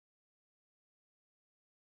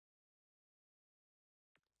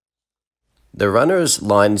The runner's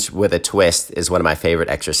lunge with a twist is one of my favorite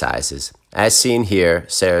exercises. As seen here,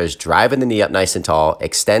 Sarah's driving the knee up nice and tall,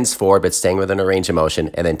 extends forward but staying within her range of motion,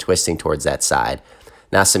 and then twisting towards that side.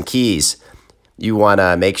 Now some keys. You want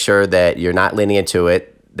to make sure that you're not leaning into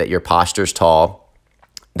it, that your posture's tall,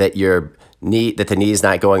 that the knee is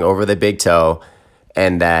not going over the big toe,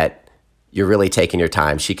 and that you're really taking your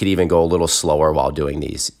time. She could even go a little slower while doing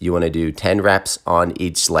these. You want to do 10 reps on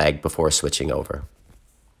each leg before switching over.